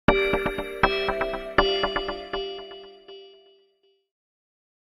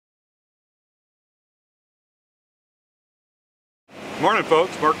Morning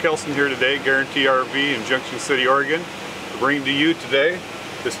folks, Mark Kelson here today, Guarantee RV in Junction City, Oregon. We're bringing to you today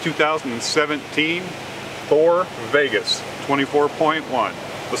this 2017 Thor Vegas 24.1.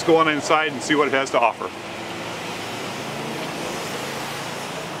 Let's go on inside and see what it has to offer.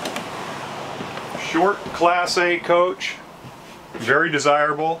 Short Class A coach, very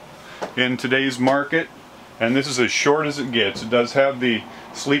desirable in today's market, and this is as short as it gets. It does have the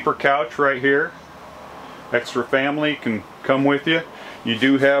sleeper couch right here. Extra family can come with you. You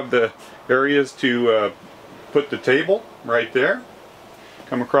do have the areas to put the table right there.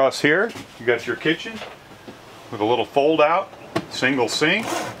 Come across here, you got your kitchen with a little fold out, single sink,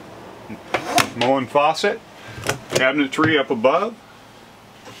 Moen faucet, cabinetry up above,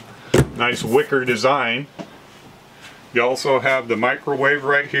 nice wicker design. You also have the microwave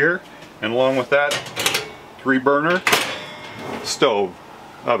right here, and along with that, 3-burner stove,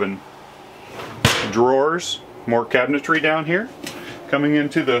 oven. Drawers, more cabinetry down here. Coming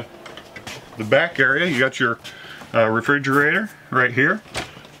into the back area, you got your refrigerator right here,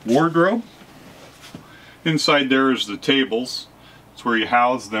 wardrobe. Inside there is the tables. It's where you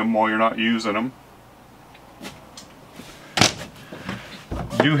house them while you're not using them.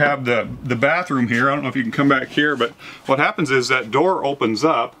 You do have the bathroom here. I don't know if you can come back here, but what happens is that door opens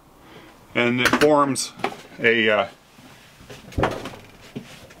up and it forms a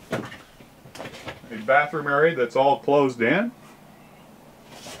bathroom area that's all closed in.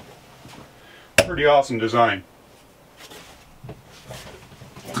 Pretty awesome design.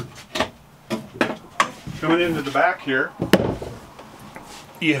 Coming into the back here,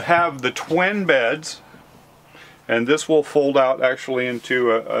 you have the twin beds, and this will fold out actually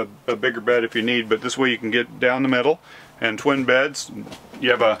into a bigger bed if you need, but this way you can get down the middle. And twin beds,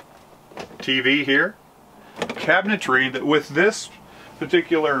 you have a TV here, cabinetry that with this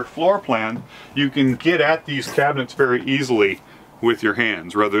particular floor plan, you can get at these cabinets very easily with your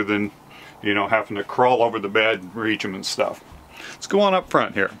hands rather than, you know, having to crawl over the bed and reach them and stuff. Let's go on up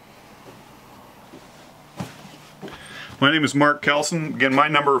front here. My name is Mark Kelson. Again, my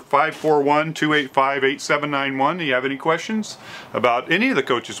number 541-285-8791. If you have any questions about any of the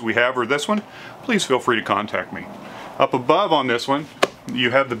coaches we have or this one, please feel free to contact me. Up above on this one, you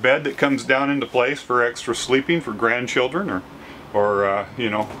have the bed that comes down into place for extra sleeping for grandchildren or you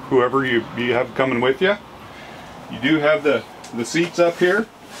know, whoever you have coming with you. You do have the seats up here.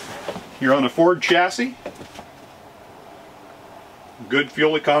 You're on a Ford chassis. Good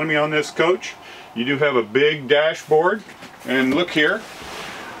fuel economy on this coach. You do have a big dashboard, and look here,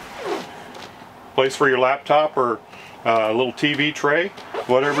 place for your laptop or a little TV tray,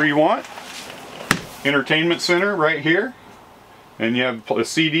 whatever you want. Entertainment center right here, and you have a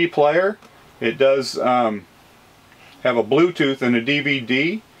CD player. It does have a Bluetooth and a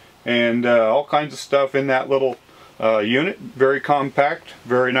DVD and all kinds of stuff in that little unit. Very compact,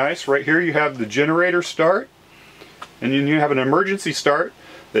 very nice. Right here you have the generator start, and then you have an emergency start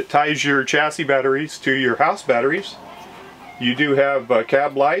that ties your chassis batteries to your house batteries. You do have a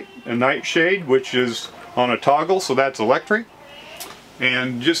cab light, a night shade, which is on a toggle, so that's electric.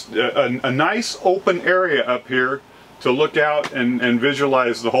 And just a nice open area up here to look out and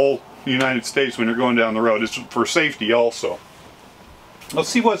visualize the whole United States when you're going down the road. It's for safety also. Let's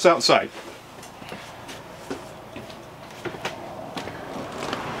see what's outside.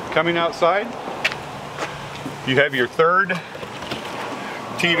 Coming outside, you have your third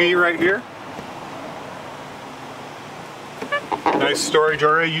TV right here. Nice storage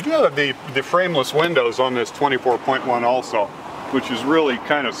area. You do have the frameless windows on this 24.1 also, which is really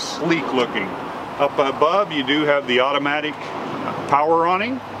kind of sleek looking. Up above you do have the automatic power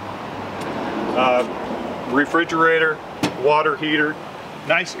awning. Refrigerator, water heater,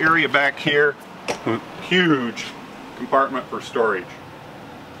 nice area back here, huge compartment for storage.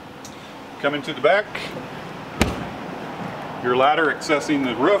 Coming to the back, your ladder accessing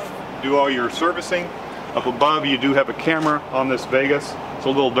the roof, do all your servicing. Up above you do have a camera on this Vegas. It's a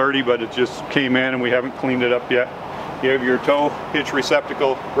little dirty, but it just came in and we haven't cleaned it up yet. You have your tow hitch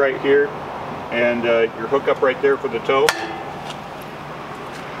receptacle right here, and your hookup right there for the tow.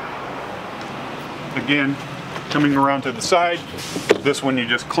 Again, coming around to the side, this one you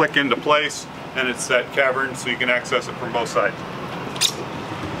just click into place and it's that cavern so you can access it from both sides.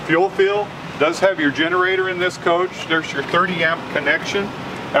 Fuel fill does have your generator in this coach. There's your 30 amp connection,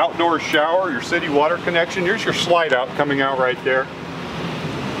 outdoor shower, your city water connection. Here's your slide out coming out right there.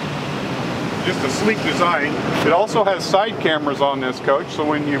 Just a sleek design. It also has side cameras on this coach, so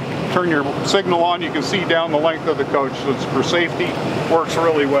when you turn your signal on you can see down the length of the coach. So it's for safety, works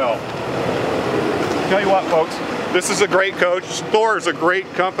really well. Tell you what folks, this is a great coach. Thor is a great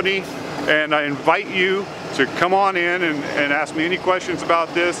company, and I invite you So come on in and ask me any questions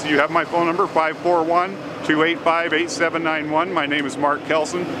about this. You have my phone number, 541-285-8791. My name is Mark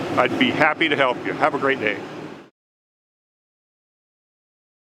Kelson. I'd be happy to help you. Have a great day.